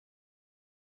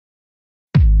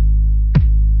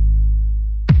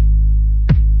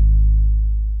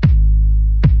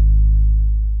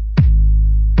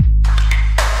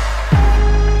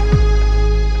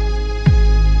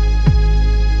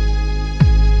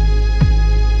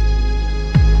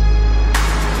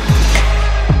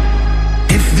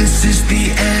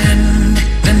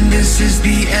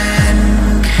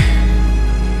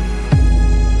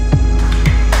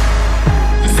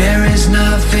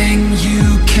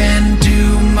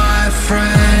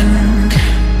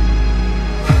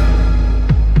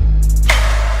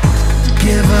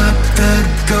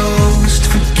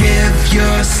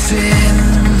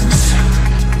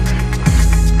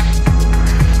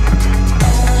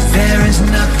There is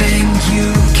nothing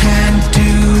you can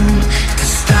do to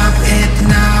stop it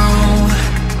now,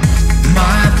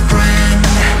 my friend.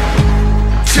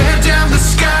 Tear down the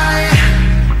sky,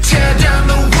 tear down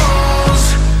the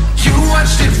walls. You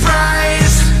watched it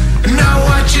rise, now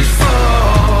watch it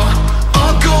fall.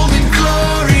 All golden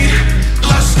glory,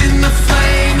 lost in the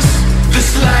flames.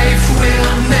 This life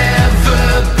will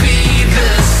never be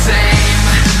the same.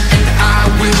 And I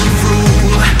will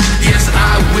rule, yes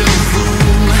I will rule.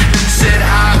 Said I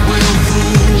will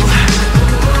rule.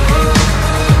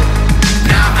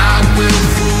 Now I will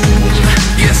rule,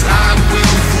 yes I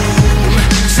will rule.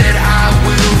 Said I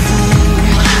will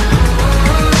rule.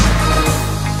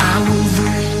 I will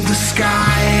rule the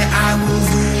sky, I will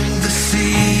rule the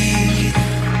sea.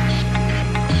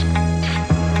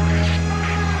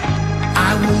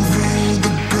 I will rule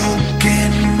the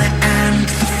broken and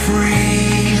the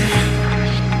free.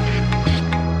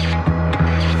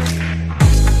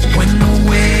 When the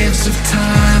waves of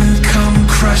time come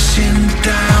crushing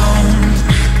down,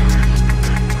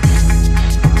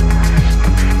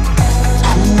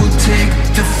 who will take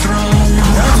the throne?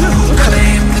 Who will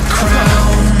claim the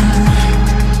crown?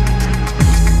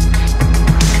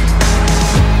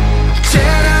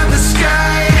 Tear down the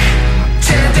sky,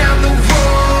 tear down the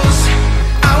walls.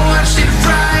 I watched it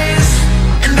rise,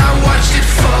 and I watched it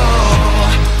fall.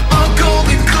 All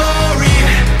golden glory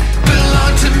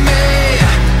belong to me.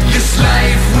 This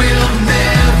life will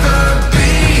never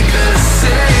be the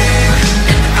same.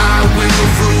 And I will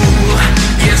rule,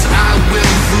 yes I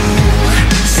will rule.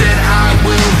 Said I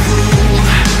will rule.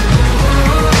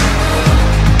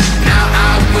 Now I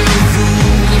will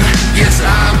rule, yes I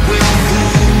will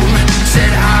rule.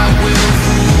 Said I will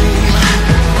rule.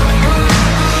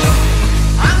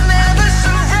 I'll never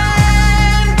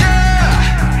surrender.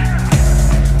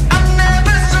 I'll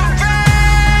never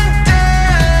surrender.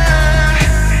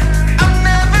 I'll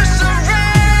never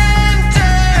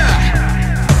surrender.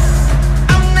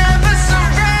 I'll never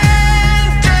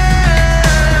surrender.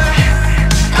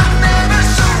 I'll never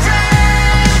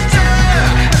surrender.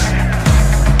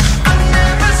 I'll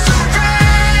never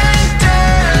surrender.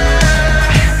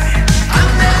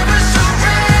 I'll never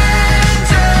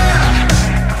surrender.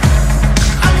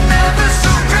 I'll never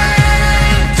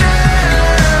surrender.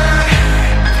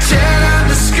 Tear down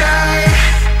the sky,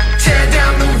 tear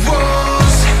down the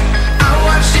walls. I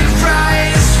watched it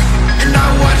rise, and I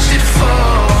watched it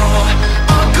fall.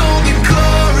 All golden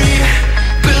glory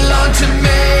belong to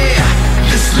me.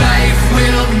 This life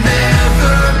will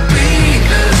never be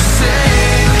the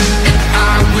same. And I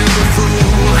will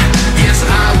rule, yes I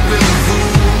will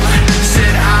rule.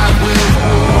 Said I will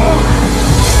rule.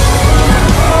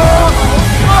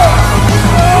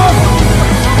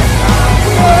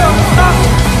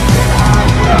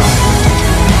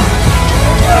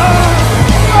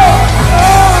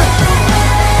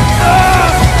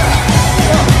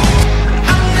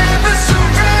 I'll never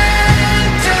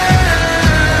surrender.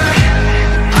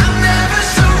 I'll never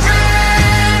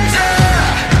surrender.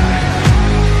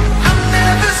 I'll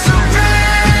never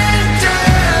surrender.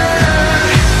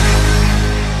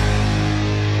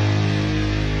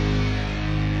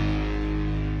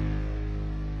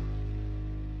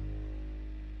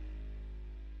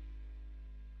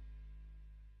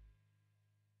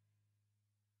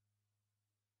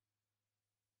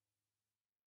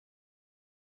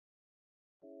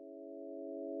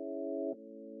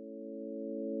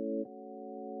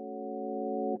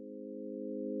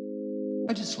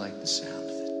 I just like the sound of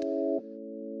it.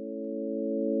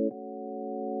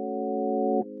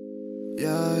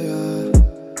 Yeah, yeah,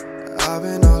 I've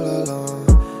been all alone.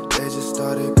 They just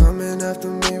started coming after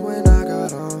me when I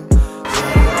got home.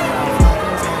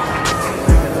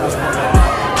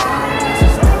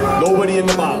 Nobody in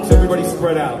the box. Everybody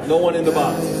spread out. No one in the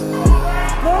box.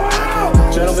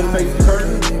 Gentlemen, face the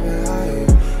curtain. Big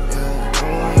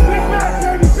Mac,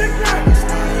 baby, Big Mac!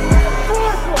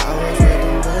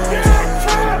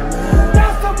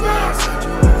 That's the best!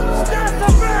 That's the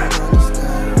best!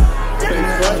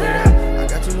 I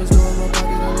got too much dough in my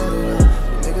pocket, I let it up.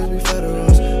 Niggas be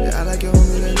federals. Yeah, I like your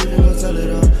homie, they leave and go tell it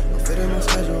all. I'm fitting my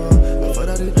schedule. Before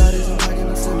all these bodies, I'm packing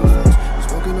the semi-folks. I'm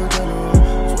smoking no general.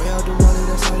 It's way out the money,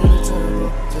 that's all really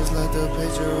terrible. Just like the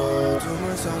picture roll. Too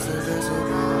much sauce,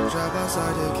 invincible. Drop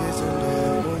outside the kitchen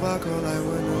door. Move out cold like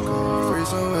winter cold.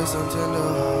 Threesome with some tender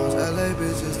hoes. LA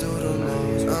bitches do the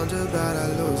most. I'm just bad at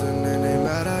losing, and they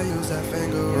mad I use that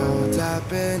finger roll.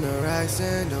 Tap in the racks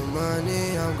and the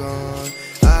money, I'm gone.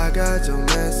 I got your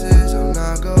message, I'm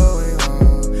not going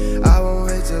home. I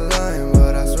won't hate you lying,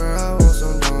 but I swear I want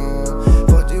some more.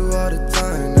 Fucked you all the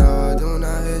time, now I do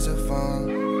not hit your phone.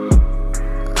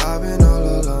 I've been all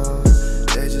alone,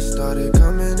 they just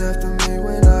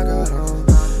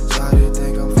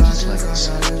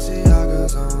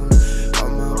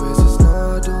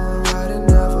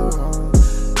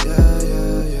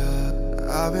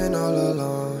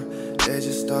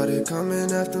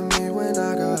after me when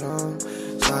I got home.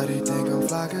 Shawty think I'm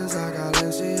fly cause I got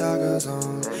Balenciagas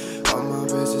on. All my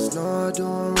bitches know I'm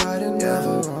doing right and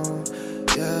never wrong.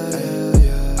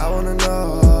 Yeah. I wanna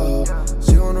know,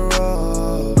 she wanna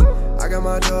roll. I got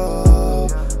my dough,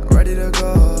 I'm ready to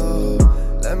go.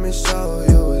 Let me show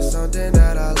you it's something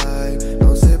that I like.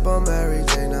 Don't sip on Mary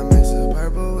Jane, I mix it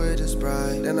purple with the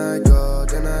Sprite. Then I go,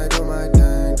 then I do my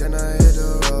thing, then I hit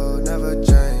the road. Never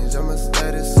change, I'ma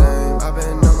stay the same. I've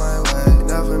been on my way,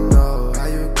 never know how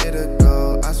you get a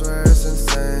go. I swear it's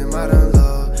insane, I done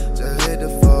love, just hit the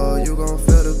floor, you gon'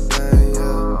 feel the pain,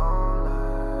 yeah.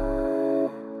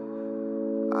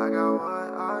 I got what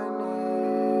I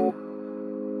need,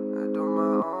 I do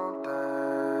my own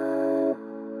thing.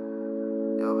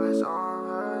 Your bitch on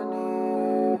her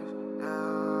knees, yeah.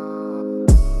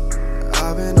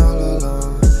 I've been all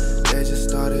alone, they just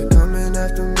started coming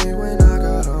after me when I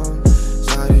got home.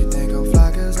 Shawty think I'm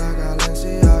fly cause I got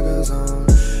Balenciagas on.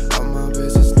 All my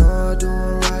bitches know I'm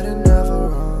doing right and never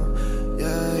wrong.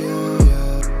 Yeah.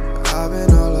 I've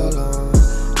been all alone,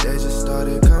 they just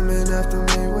started coming after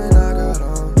me when I got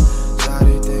home.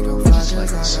 Shawty think I'm fly cause I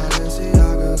got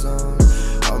Balenciagas on.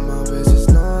 All my bitches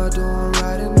know I'm doing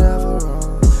right and never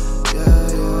wrong. Yeah.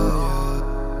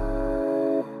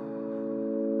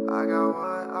 I got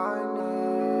what I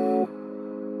need,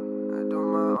 I do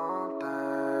my own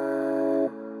thing.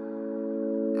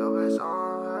 Your bitch on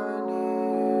her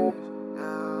knees,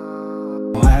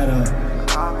 yeah. I had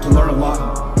to learn a lot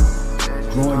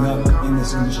growing up in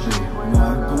this industry.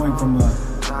 Going from a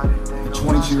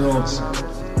 22-year-old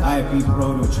IFB pro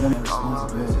to a 20-year-old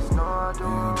responsibility. And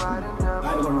I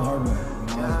had to learn the hard way.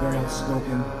 I was very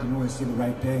outspoken, didn't always see the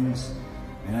right things,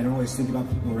 and I didn't always think about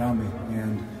the people around me.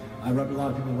 And I rubbed a lot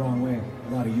of people the wrong way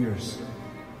a lot of years.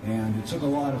 And it took a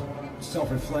lot of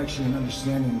self-reflection and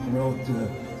understanding and growth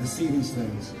to see these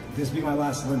things. This being my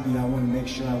last Olympia, I want to make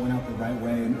sure I went out the right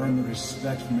way and earned the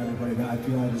respect from everybody that I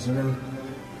feel I deserve.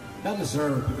 Not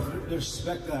deserve, but the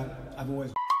respect that I've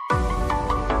always...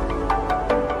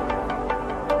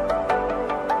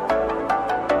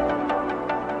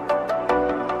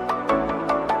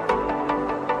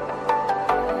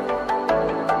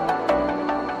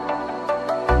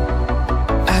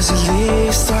 As the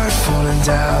leaves start falling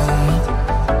down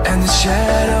and the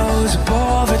shadows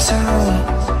above the town,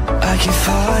 I can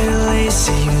finally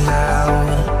see you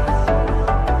now.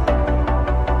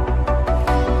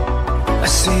 I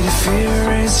see the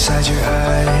fear inside your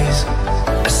eyes,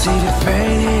 I see the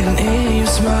pain in your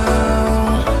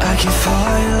smile. I can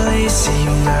finally see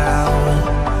you now.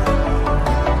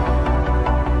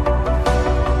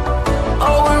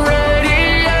 Oh, we're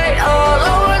radiate all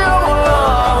over the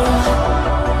world.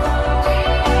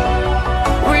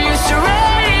 We used to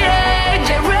radiate,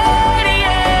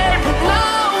 but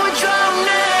now we're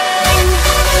drowning.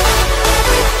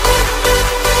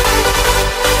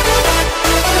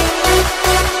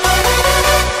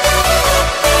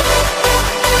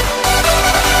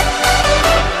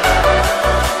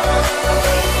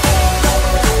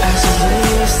 As the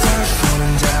leaves start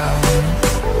falling down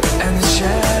and the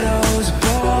shadows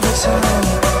above the town,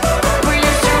 we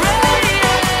used to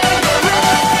radiate,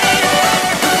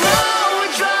 but now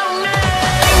we're drowning.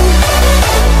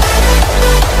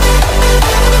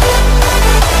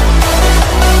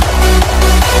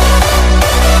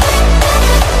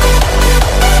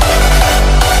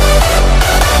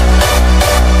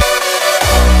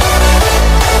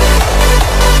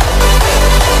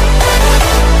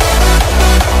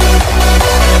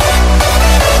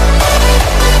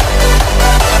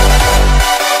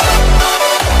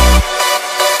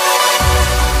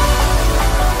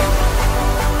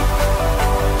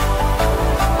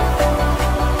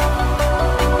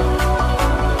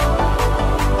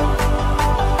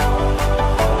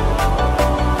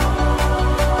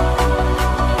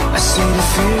 I see the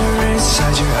fear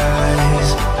inside your eyes,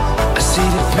 I see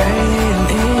the pain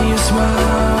in your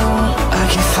smile. I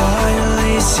can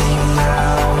finally see you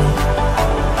now.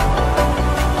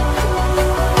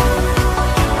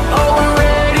 Oh, we're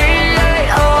radiate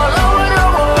all over the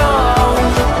world.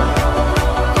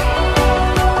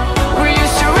 We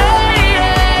used to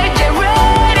radiate,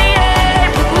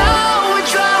 but now we're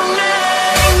drowning.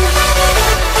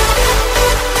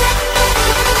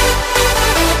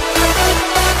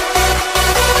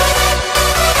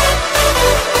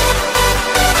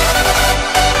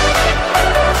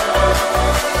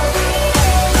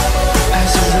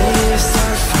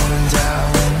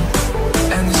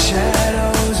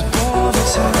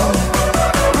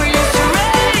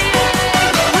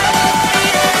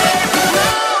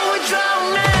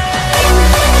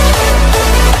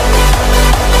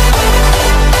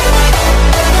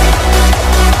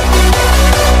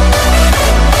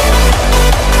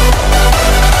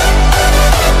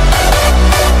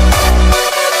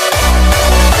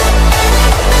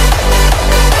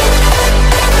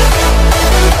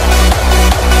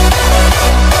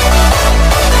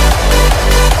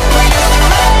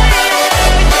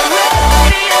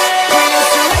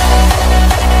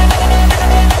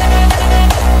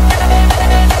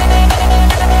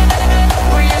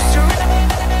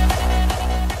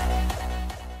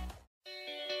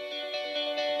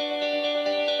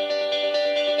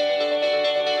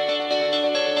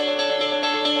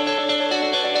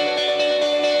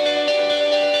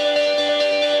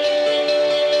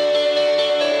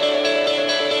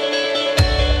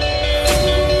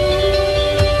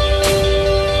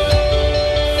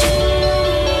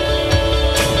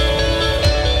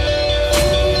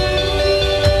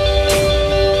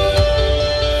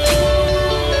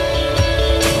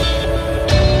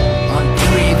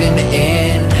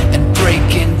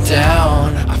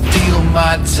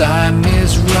 time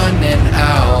is running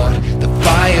out. The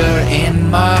fire in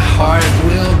my heart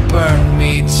will burn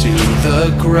me to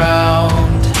the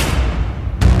ground.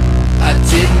 I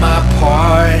did my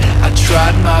part, I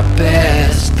tried my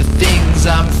best. The things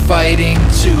I'm fighting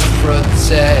to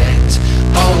protect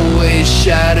always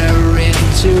shatter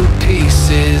into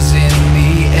pieces in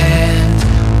the end.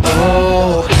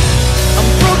 Oh,